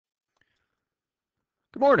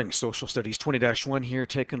Morning, Social Studies 20-1 here,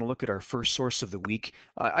 taking a look at our first source of the week.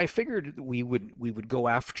 I figured we would go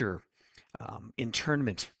after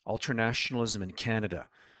internment, ultranationalism in Canada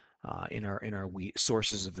in our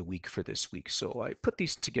sources of the week for this week. So I put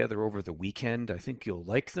these together over the weekend. I think you'll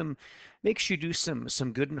like them. Makes you do some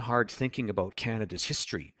good and hard thinking about Canada's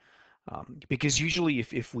history. Because usually,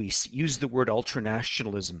 if we use the word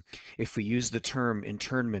ultranationalism, if we use the term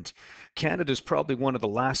internment, Canada is probably one of the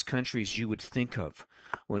last countries you would think of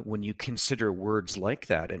when you consider words like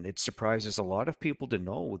that. And it surprises a lot of people to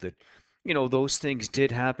know that, those things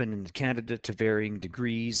did happen in Canada to varying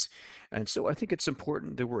degrees. And so I think it's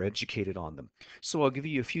important that we're educated on them. So I'll give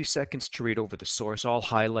you a few seconds to read over the source. I'll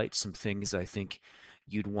highlight some things I think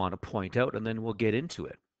you'd want to point out, and then we'll get into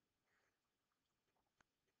it.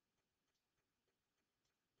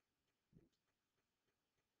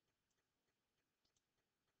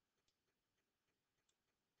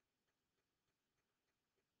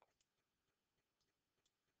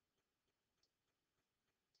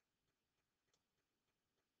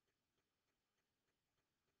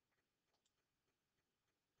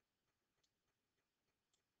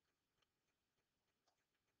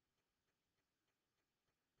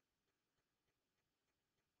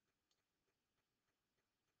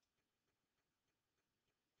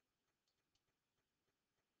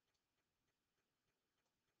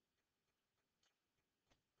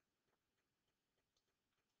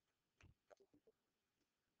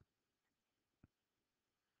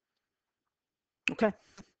 Okay.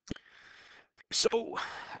 So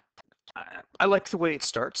I like the way it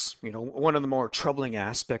starts. One of the more troubling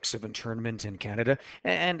aspects of internment in Canada.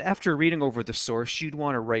 And after reading over the source, you'd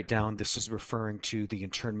want to write down this is referring to the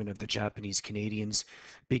internment of the Japanese Canadians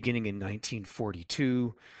beginning in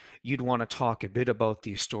 1942. You'd want to talk a bit about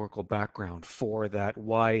the historical background for that.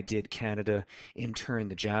 Why did Canada intern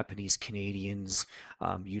the Japanese Canadians?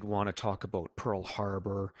 You'd want to talk about Pearl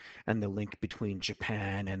Harbor and the link between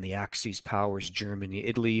Japan and the Axis powers, Germany,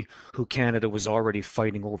 Italy, who Canada was already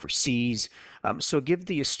fighting overseas. So give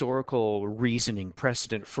the historical reasoning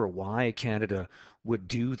precedent for why Canada would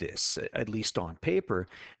do this, at least on paper,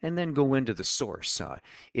 and then go into the source.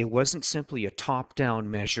 It wasn't simply a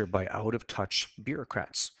top-down measure by out-of-touch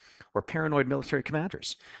bureaucrats or paranoid military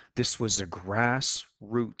commanders. This was a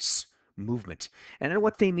grassroots movement. And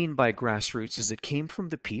what they mean by grassroots is it came from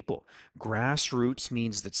the people. Grassroots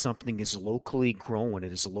means that something is locally grown,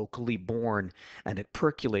 it is locally born, and it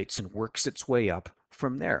percolates and works its way up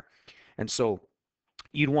from there. And so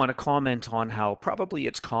you'd want to comment on how probably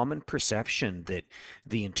it's common perception that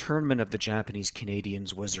the internment of the Japanese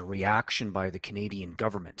Canadians was a reaction by the Canadian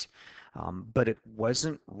government. But it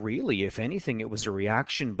wasn't really. If anything, it was a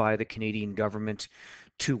reaction by the Canadian government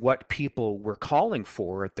to what people were calling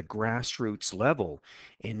for at the grassroots level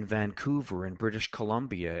in Vancouver and British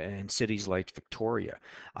Columbia and cities like Victoria.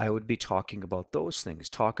 I would be talking about those things,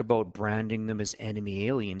 talk about branding them as enemy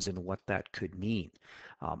aliens and what that could mean.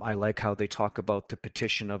 I like how they talk about the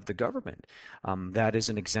petition of the government. That is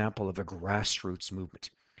an example of a grassroots movement.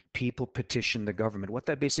 People petition the government. What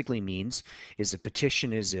that basically means is a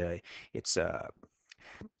petition is it's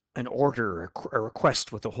an order, a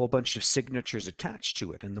request with a whole bunch of signatures attached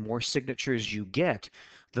to it. And the more signatures you get,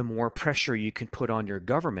 the more pressure you can put on your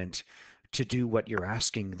government to do what you're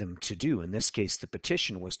asking them to do. In this case, the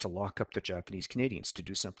petition was to lock up the Japanese Canadians, to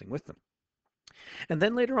do something with them. And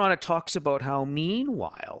then later on, it talks about how,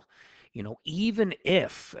 meanwhile, even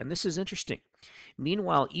if, and this is interesting,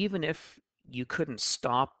 meanwhile, even if you couldn't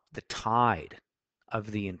stop the tide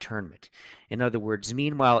of the internment, in other words,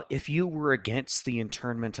 meanwhile, if you were against the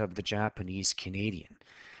internment of the Japanese Canadian,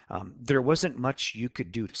 there wasn't much you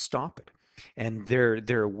could do to stop it. And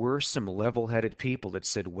there were some level-headed people that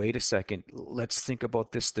said, wait a second, let's think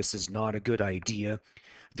about this. This is not a good idea.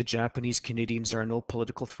 The Japanese Canadians are no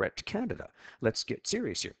political threat to Canada. Let's get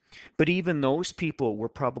serious here. But even those people were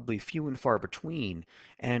probably few and far between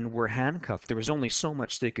and were handcuffed. There was only so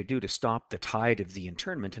much they could do to stop the tide of the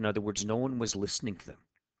internment. In other words, no one was listening to them.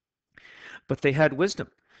 But they had wisdom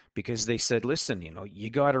because they said, listen, you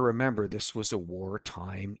got to remember this was a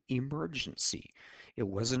wartime emergency. It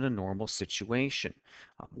wasn't a normal situation.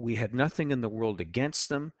 We had nothing in the world against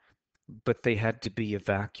them, but they had to be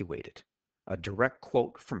evacuated. A direct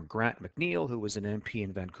quote from Grant McNeil, who was an MP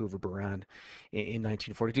in Vancouver Brand in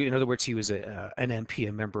 1942. In other words, he was an MP,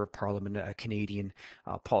 a member of parliament, a Canadian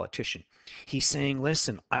politician. He's saying,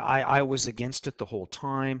 listen, I was against it the whole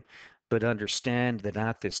time, but understand that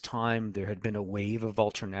at this time there had been a wave of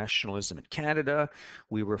ultranationalism in Canada.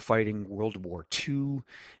 We were fighting World War II.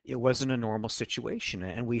 It wasn't a normal situation,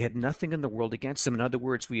 and we had nothing in the world against them. In other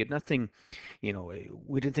words, we had nothing,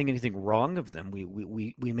 we didn't think anything wrong of them.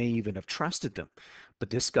 We may even have trusted them. But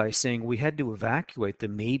this guy saying we had to evacuate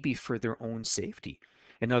them maybe for their own safety.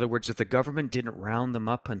 In other words, if the government didn't round them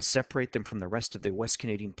up and separate them from the rest of the West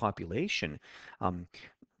Canadian population, um,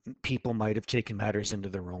 people might have taken matters into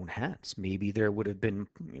their own hands. Maybe there would have been,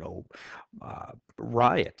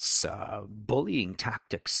 riots, bullying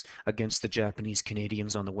tactics against the Japanese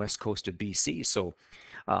Canadians on the west coast of BC. So,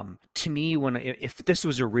 to me, if this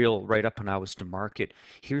was a real write-up and I was to mark it,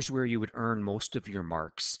 here's where you would earn most of your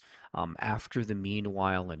marks. After the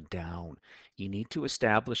meanwhile and down, you need to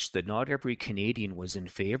establish that not every Canadian was in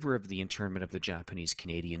favor of the internment of the Japanese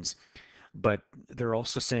Canadians, but they're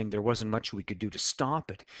also saying there wasn't much we could do to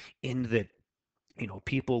stop it, in that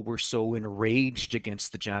people were so enraged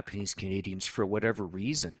against the Japanese Canadians for whatever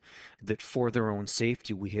reason that for their own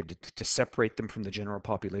safety we had to separate them from the general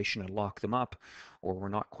population and lock them up, or we're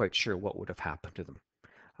not quite sure what would have happened to them.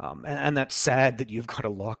 And that's sad that you've got to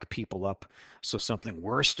lock people up so something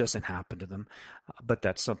worse doesn't happen to them, but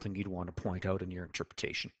that's something you'd want to point out in your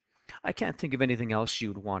interpretation. I can't think of anything else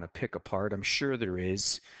you'd want to pick apart. I'm sure there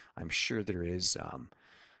is. I'm sure there is.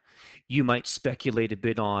 You might speculate a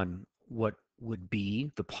bit on what would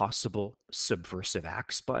be the possible subversive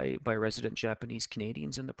acts by resident Japanese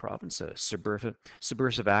Canadians in the province. A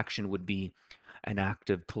subversive action would be an act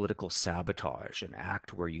of political sabotage, an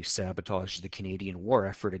act where you sabotage the Canadian war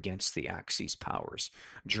effort against the Axis powers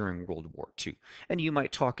during World War II. And you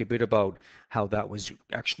might talk a bit about how that was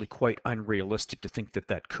actually quite unrealistic to think that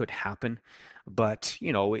that could happen. But,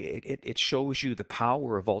 it shows you the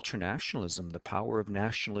power of ultranationalism, the power of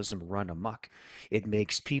nationalism run amok. It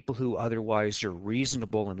makes people who otherwise are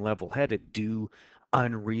reasonable and level-headed do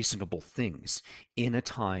unreasonable things in a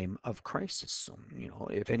time of crisis. So,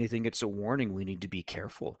 if anything, it's a warning we need to be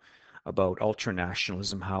careful about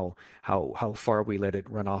ultranationalism, how far we let it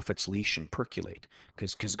run off its leash and percolate,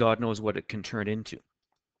 because God knows what it can turn into.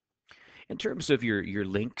 In terms of your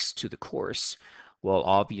links to the course, well,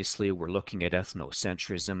 obviously we're looking at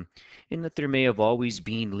ethnocentrism, in that there may have always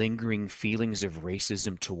been lingering feelings of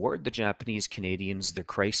racism toward the Japanese Canadians. The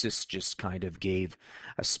crisis just kind of gave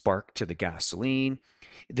a spark to the gasoline.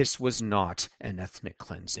 This was not an ethnic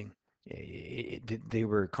cleansing. They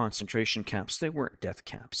were concentration camps. They weren't death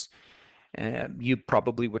camps. You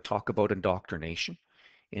probably would talk about indoctrination,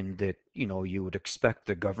 in that you would expect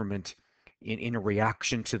the government, in a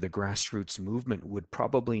reaction to the grassroots movement, would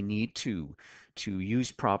probably need to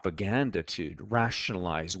use propaganda to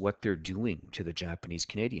rationalize what they're doing to the Japanese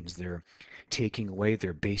Canadians. They're taking away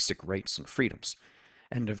their basic rights and freedoms.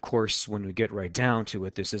 And of course, when we get right down to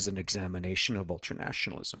it, this is an examination of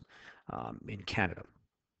ultranationalism in Canada.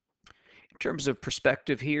 In terms of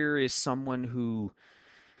perspective, here is someone who,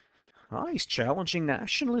 he's challenging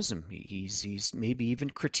nationalism. He's maybe even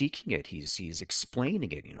critiquing it. He's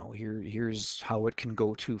explaining it. Here's how it can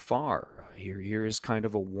go too far. Here's kind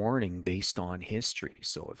of a warning based on history.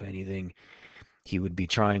 So if anything, he would be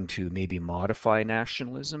trying to maybe modify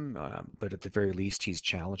nationalism, but at the very least, he's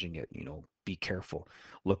challenging it. Be careful.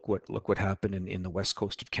 Look what happened in the west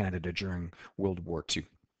coast of Canada during World War II.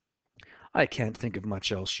 I can't think of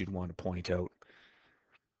much else you'd want to point out.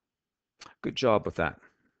 Good job with that.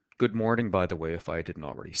 Good morning, by the way, if I didn't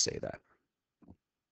already say that.